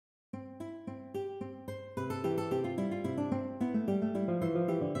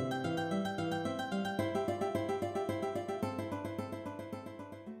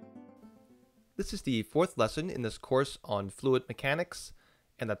This is the fourth lesson in this course on fluid mechanics,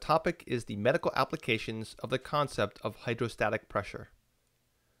 and the topic is the medical applications of the concept of hydrostatic pressure.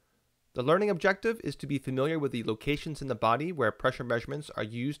 The learning objective is to be familiar with the locations in the body where pressure measurements are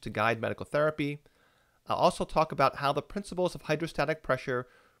used to guide medical therapy. I'll also talk about how the principles of hydrostatic pressure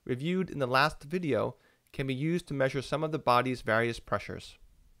reviewed in the last video can be used to measure some of the body's various pressures.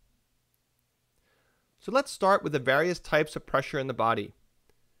 So let's start with the various types of pressure in the body.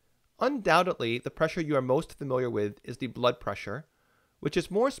 Undoubtedly, the pressure you are most familiar with is the blood pressure, which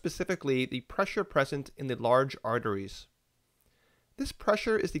is more specifically the pressure present in the large arteries. This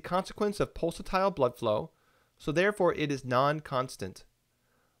pressure is the consequence of pulsatile blood flow, so therefore it is non-constant.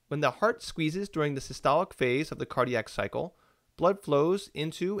 When the heart squeezes during the systolic phase of the cardiac cycle, blood flows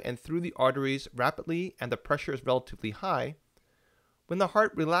into and through the arteries rapidly and the pressure is relatively high. When the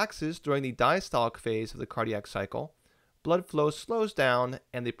heart relaxes during the diastolic phase of the cardiac cycle, blood flow slows down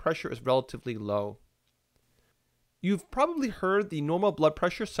and the pressure is relatively low. You've probably heard the normal blood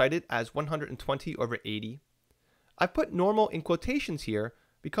pressure cited as 120/80. I put normal in quotations here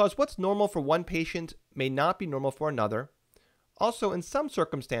because what's normal for one patient may not be normal for another. Also, in some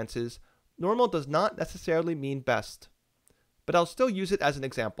circumstances, normal does not necessarily mean best, but I'll still use it as an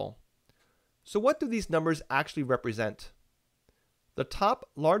example. So what do these numbers actually represent? The top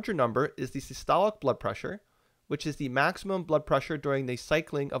larger number is the systolic blood pressure, which is the maximum blood pressure during the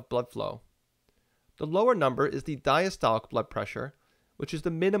cycling of blood flow. The lower number is the diastolic blood pressure, which is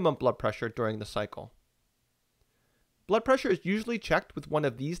the minimum blood pressure during the cycle. Blood pressure is usually checked with one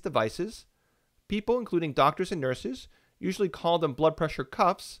of these devices. People, including doctors and nurses, usually call them blood pressure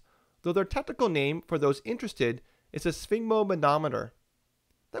cuffs, though their technical name for those interested is a sphygmomanometer.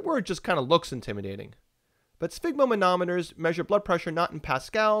 That word just kind of looks intimidating. But sphygmomanometers measure blood pressure not in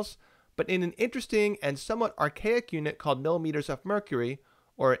pascals, but in an interesting and somewhat archaic unit called millimeters of mercury,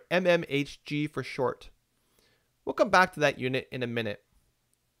 or mmHg for short. We'll come back to that unit in a minute.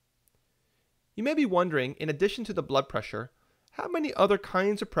 You may be wondering, in addition to the blood pressure, how many other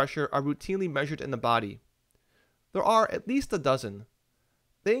kinds of pressure are routinely measured in the body? There are at least a dozen.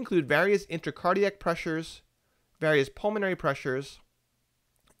 They include various intracardiac pressures, various pulmonary pressures,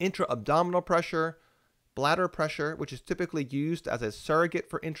 intra-abdominal pressure, bladder pressure, which is typically used as a surrogate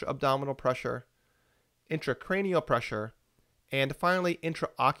for intra-abdominal pressure, intracranial pressure, and finally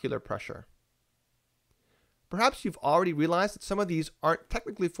intraocular pressure. Perhaps you've already realized that some of these aren't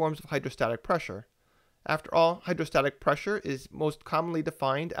technically forms of hydrostatic pressure. After all, hydrostatic pressure is most commonly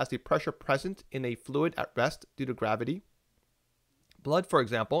defined as the pressure present in a fluid at rest due to gravity. Blood, for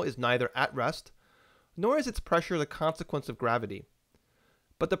example, is neither at rest, nor is its pressure the consequence of gravity.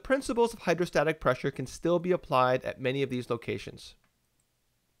 But the principles of hydrostatic pressure can still be applied at many of these locations.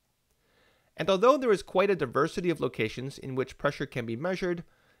 And although there is quite a diversity of locations in which pressure can be measured,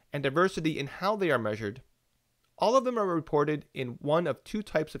 and diversity in how they are measured, all of them are reported in one of two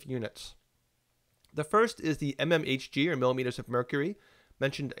types of units. The first is the mmHg, or millimeters of mercury,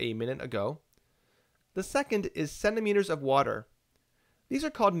 mentioned a minute ago. The second is centimeters of water. These are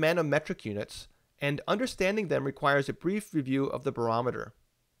called manometric units, and understanding them requires a brief review of the barometer.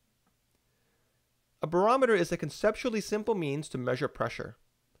 A barometer is a conceptually simple means to measure pressure.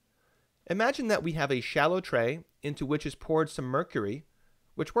 Imagine that we have a shallow tray into which is poured some mercury,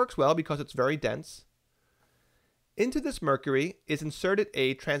 which works well because it's very dense. Into this mercury is inserted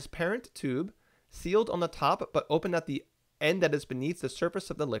a transparent tube, sealed on the top but open at the end that is beneath the surface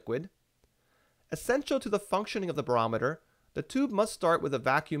of the liquid. Essential to the functioning of the barometer, the tube must start with a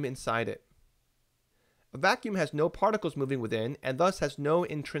vacuum inside it. A vacuum has no particles moving within and thus has no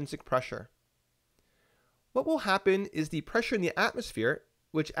intrinsic pressure. What will happen is the pressure in the atmosphere,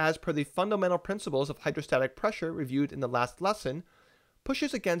 which as per the fundamental principles of hydrostatic pressure reviewed in the last lesson,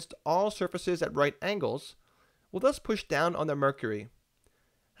 pushes against all surfaces at right angles, will thus push down on the mercury.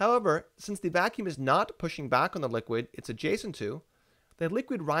 However, since the vacuum is not pushing back on the liquid it's adjacent to, the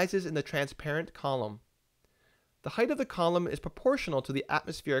liquid rises in the transparent column. The height of the column is proportional to the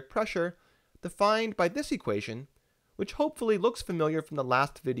atmospheric pressure, defined by this equation, which hopefully looks familiar from the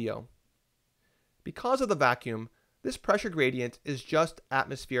last video. Because of the vacuum, this pressure gradient is just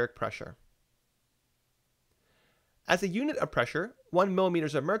atmospheric pressure. As a unit of pressure, 1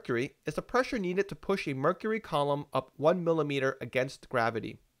 millimeters of mercury is the pressure needed to push a mercury column up 1 millimeter against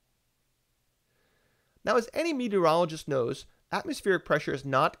gravity. Now, as any meteorologist knows, atmospheric pressure is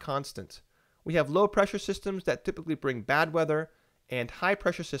not constant. We have low pressure systems that typically bring bad weather and high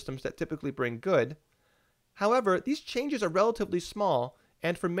pressure systems that typically bring good. However, these changes are relatively small,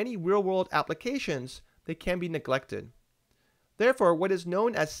 and for many real-world applications, they can be neglected. Therefore, what is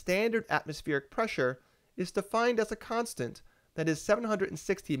known as standard atmospheric pressure is defined as a constant, that is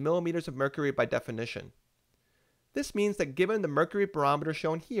 760 millimeters of mercury by definition. This means that given the mercury barometer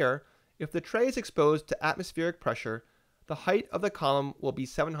shown here, if the tray is exposed to atmospheric pressure, the height of the column will be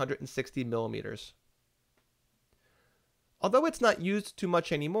 760 millimeters. Although it's not used too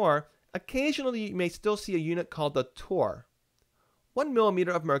much anymore, occasionally you may still see a unit called the torr. 1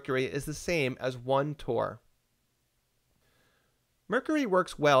 millimeter of mercury is the same as 1 torr. Mercury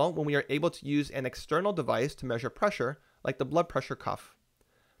works well when we are able to use an external device to measure pressure, like the blood pressure cuff.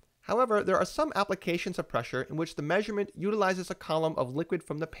 However, there are some applications of pressure in which the measurement utilizes a column of liquid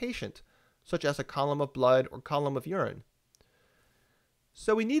from the patient, such as a column of blood or column of urine.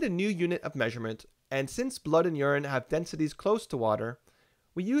 So we need a new unit of measurement, and since blood and urine have densities close to water,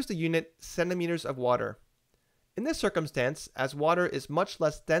 we use the unit centimeters of water. In this circumstance, as water is much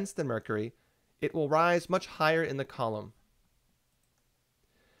less dense than mercury, it will rise much higher in the column.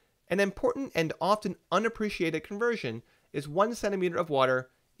 An important and often unappreciated conversion is 1 centimeter of water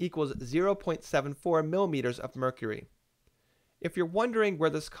equals 0.74 millimeters of mercury. If you're wondering where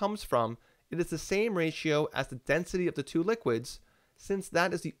this comes from, it is the same ratio as the density of the two liquids, since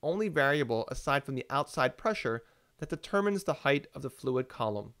that is the only variable aside from the outside pressure that determines the height of the fluid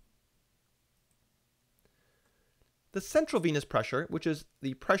column. The central venous pressure, which is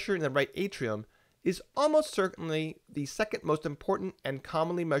the pressure in the right atrium, is almost certainly the second most important and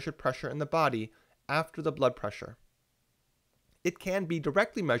commonly measured pressure in the body after the blood pressure. It can be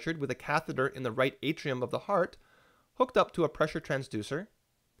directly measured with a catheter in the right atrium of the heart, hooked up to a pressure transducer.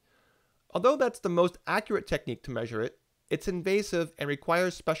 Although that's the most accurate technique to measure it, it's invasive and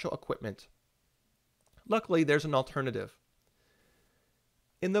requires special equipment. Luckily, there's an alternative.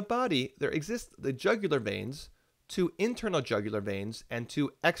 In the body, there exist the jugular veins, 2 internal jugular veins, and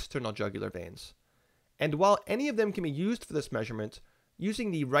 2 external jugular veins. And while any of them can be used for this measurement,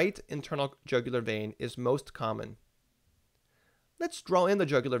 using the right internal jugular vein is most common. Let's draw in the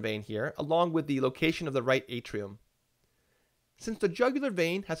jugular vein here, along with the location of the right atrium. Since the jugular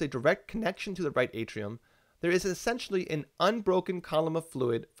vein has a direct connection to the right atrium, there is essentially an unbroken column of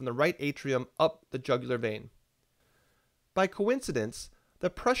fluid from the right atrium up the jugular vein. By coincidence, the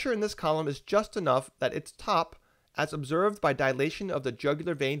pressure in this column is just enough that its top, as observed by dilation of the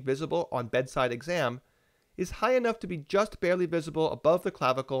jugular vein visible on bedside exam, is high enough to be just barely visible above the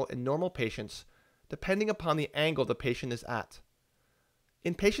clavicle in normal patients, depending upon the angle the patient is at.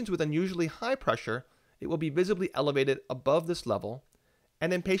 In patients with unusually high pressure, it will be visibly elevated above this level,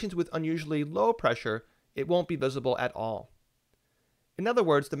 and in patients with unusually low pressure, it won't be visible at all. In other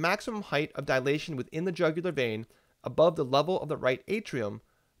words, the maximum height of dilation within the jugular vein above the level of the right atrium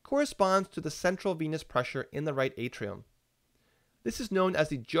corresponds to the central venous pressure in the right atrium. This is known as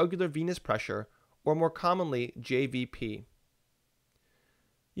the jugular venous pressure, or more commonly, JVP.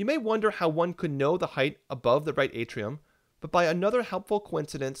 You may wonder how one could know the height above the right atrium, but by another helpful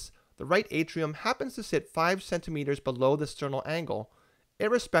coincidence, the right atrium happens to sit 5 centimeters below the sternal angle,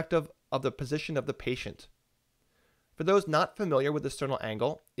 irrespective of the position of the patient. For those not familiar with the sternal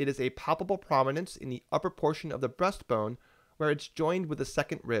angle, it is a palpable prominence in the upper portion of the breastbone where it's joined with the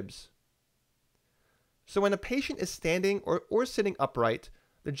second ribs. So when a patient is standing or sitting upright,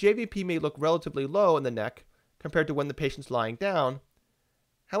 the JVP may look relatively low in the neck compared to when the patient's lying down.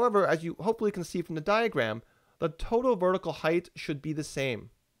 However, as you hopefully can see from the diagram, the total vertical height should be the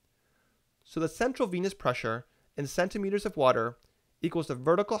same. So the central venous pressure in centimeters of water equals the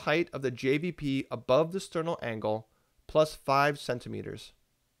vertical height of the JVP above the sternal angle plus 5 centimeters.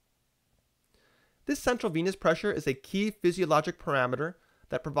 This central venous pressure is a key physiologic parameter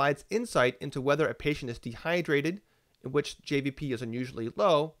that provides insight into whether a patient is dehydrated, in which JVP is unusually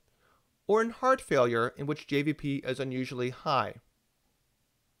low, or in heart failure, in which JVP is unusually high.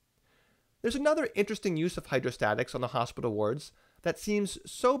 There's another interesting use of hydrostatics on the hospital wards that seems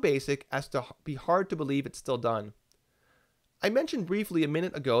so basic as to be hard to believe it's still done. I mentioned briefly a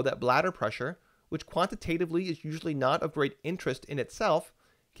minute ago that bladder pressure, which quantitatively is usually not of great interest in itself,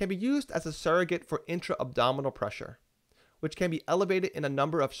 can be used as a surrogate for intra-abdominal pressure, which can be elevated in a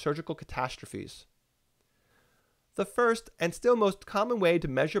number of surgical catastrophes. The first and still most common way to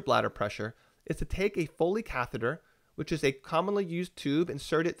measure bladder pressure is to take a Foley catheter, which is a commonly used tube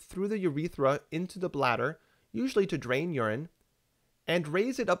inserted through the urethra into the bladder, usually to drain urine, and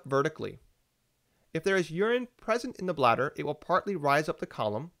raise it up vertically. If there is urine present in the bladder, it will partly rise up the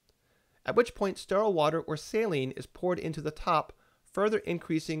column, at which point sterile water or saline is poured into the top, further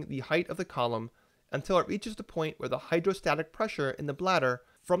increasing the height of the column until it reaches the point where the hydrostatic pressure in the bladder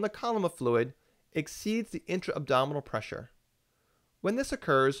from the column of fluid exceeds the intra-abdominal pressure. When this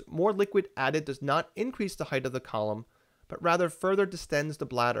occurs, more liquid added does not increase the height of the column, but rather further distends the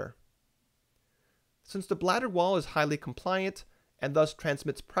bladder. Since the bladder wall is highly compliant and thus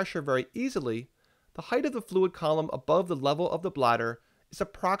transmits pressure very easily, the height of the fluid column above the level of the bladder is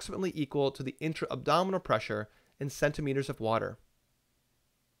approximately equal to the intra-abdominal pressure in centimeters of water.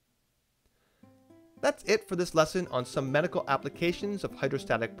 That's it for this lesson on some medical applications of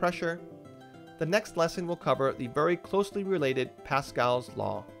hydrostatic pressure. The next lesson will cover the very closely related Pascal's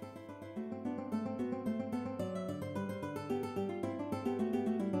law.